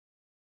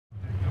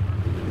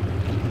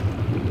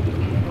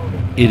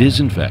It is,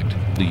 in fact,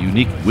 the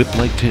unique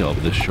whip-like tail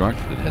of this shark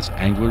that has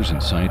anglers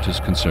and scientists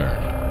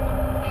concerned.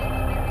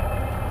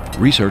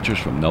 Researchers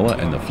from NOAA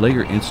and the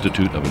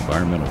Pfleger+Institute of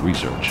Environmental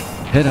Research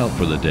head out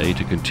for the day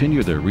to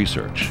continue their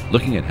research,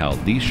 looking at how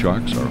these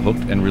sharks are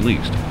hooked and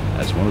released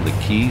as one of the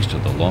keys to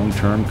the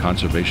long-term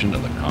conservation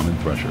of the common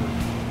thresher.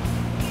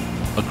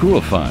 A crew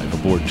of 5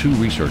 aboard 2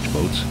 research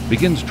boats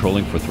begins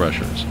trolling for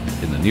threshers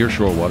in the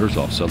nearshore waters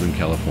off Southern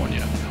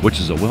California, which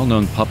is a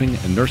well-known pupping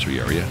and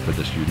nursery area for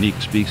this unique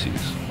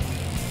species.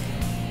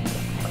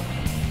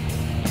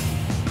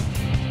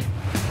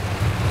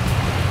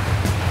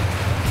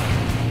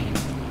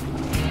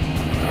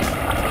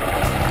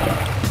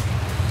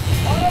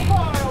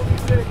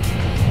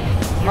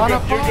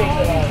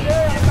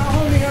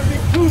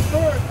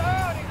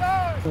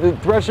 The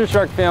thresher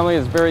shark family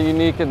is very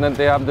unique in that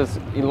they have this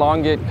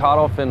elongate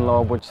caudal fin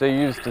lobe, which they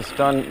use to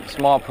stun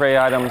small prey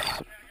items,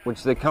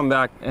 which they come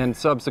back and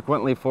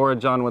subsequently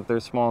forage on with their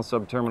small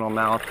subterminal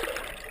mouth.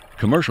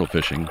 Commercial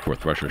fishing for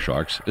thresher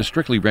sharks is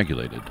strictly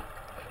regulated,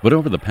 but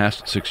over the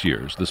past 6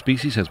 years, the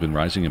species has been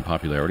rising in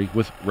popularity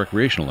with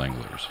recreational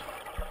anglers.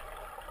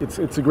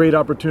 It's a great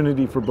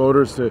opportunity for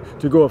boaters to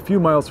go a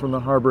few miles from the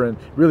harbor and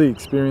really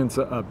experience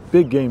a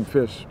big game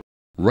fish.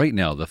 Right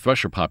now, the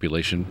thresher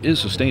population is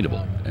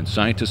sustainable, and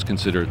scientists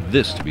consider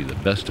this to be the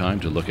best time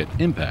to look at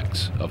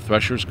impacts of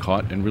threshers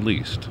caught and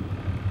released.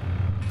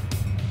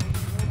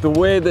 The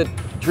way that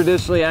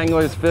traditionally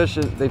anglers fish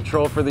is they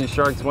troll for these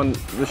sharks. When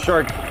the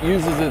shark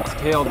uses its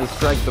tail to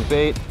strike the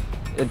bait,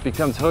 it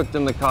becomes hooked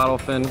in the caudal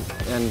fin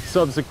and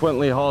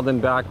subsequently hauled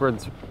in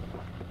backwards.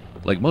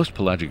 Like most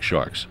pelagic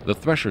sharks, the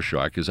thresher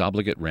shark is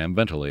obligate ram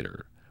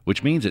ventilator,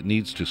 which means it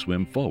needs to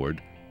swim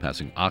forward,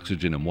 passing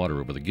oxygen and water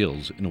over the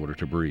gills in order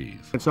to breathe.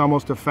 It's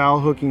almost a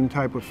foul hooking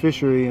type of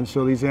fishery, and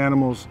so these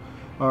animals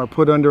are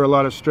put under a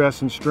lot of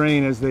stress and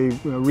strain as they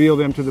reel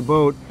them to the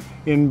boat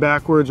in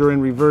backwards or in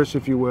reverse,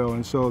 if you will.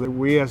 And so that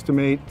we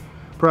estimate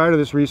prior to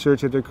this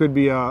research that there could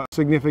be a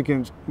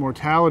significant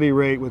mortality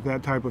rate with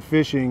that type of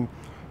fishing.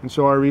 And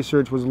so our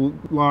research was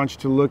launched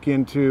to look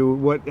into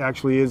what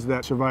actually is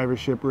that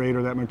survivorship rate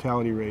or that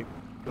mortality rate.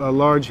 A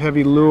large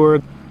heavy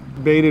lure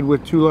baited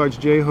with 2 large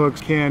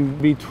J-hooks can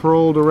be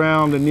trolled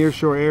around the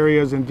nearshore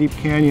areas and deep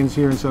canyons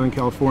here in Southern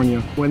California.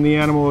 When the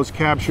animal is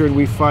captured,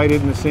 we fight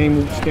it in the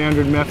same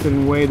standard method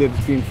and way that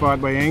it's being fought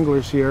by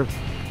anglers here.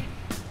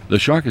 The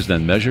shark is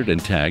then measured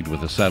and tagged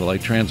with a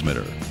satellite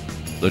transmitter.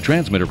 The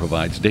transmitter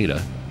provides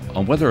data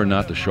on whether or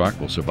not the shark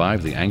will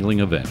survive the angling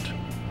event.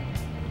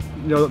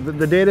 You know,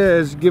 the data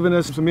has given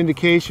us some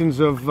indications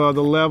of the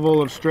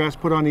level of stress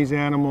put on these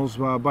animals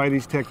by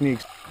these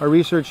techniques. Our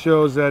research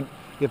shows that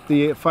if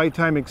the fight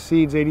time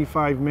exceeds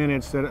 85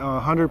 minutes, that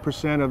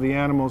 100% of the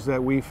animals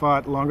that we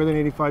fought longer than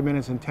 85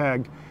 minutes and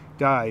tagged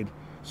died.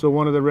 So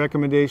one of the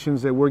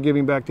recommendations that we're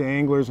giving back to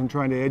anglers and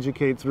trying to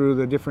educate through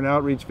the different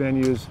outreach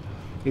venues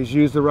is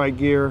use the right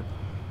gear,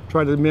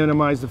 try to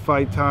minimize the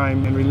fight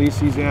time, and release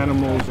these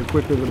animals the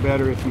quicker the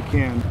better if you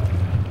can.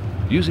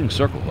 Using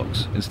circle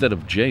hooks instead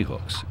of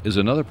J-hooks is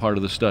another part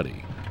of the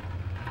study.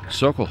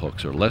 Circle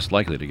hooks are less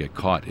likely to get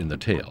caught in the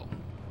tail.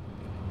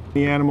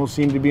 The animals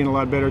seem to be in a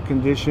lot better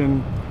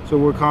condition, so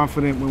we're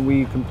confident when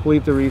we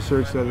complete the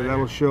research that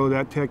will show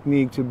that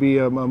technique to be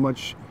a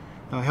much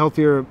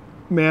healthier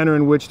manner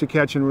in which to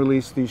catch and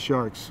release these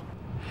sharks.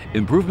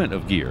 Improvement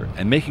of gear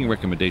and making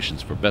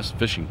recommendations for best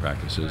fishing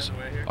practices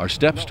are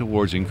steps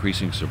towards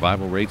increasing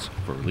survival rates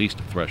for released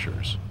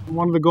threshers.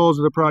 One of the goals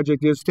of the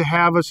project is to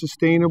have a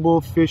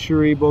sustainable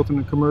fishery both in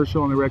the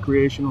commercial and the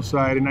recreational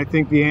side, and I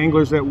think the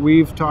anglers that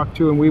we've talked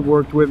to and we've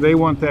worked with, they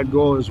want that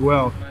goal as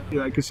well.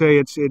 Like I say,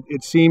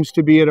 it seems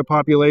to be at a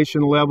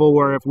population level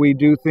where if we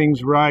do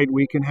things right,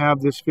 we can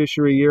have this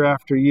fishery year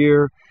after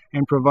year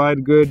and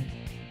provide good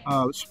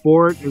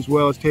sport as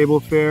well as table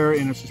fare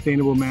in a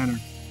sustainable manner.